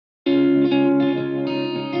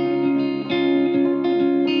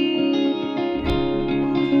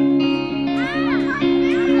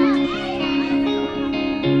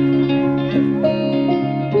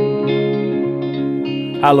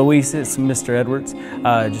Hi Luis, it's Mr. Edwards.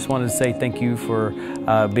 Just wanted to say thank you for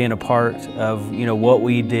being a part of what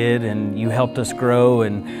we did, and you helped us grow.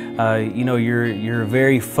 And you're a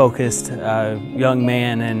very focused young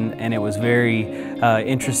man, and it was very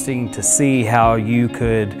interesting to see how you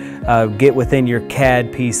could get within your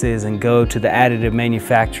CAD pieces and go to the additive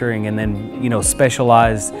manufacturing, and then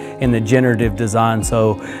specialize in the generative design.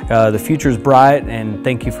 So the future's bright, and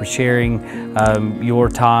thank you for sharing your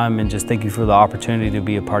time, and just thank you for the opportunity to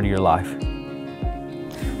be a part of your life.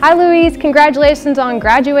 Hi Luis, congratulations on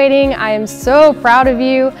graduating. I am so proud of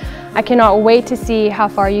you. I cannot wait to see how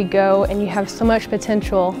far you go, and you have so much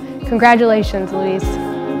potential. Congratulations, Luis.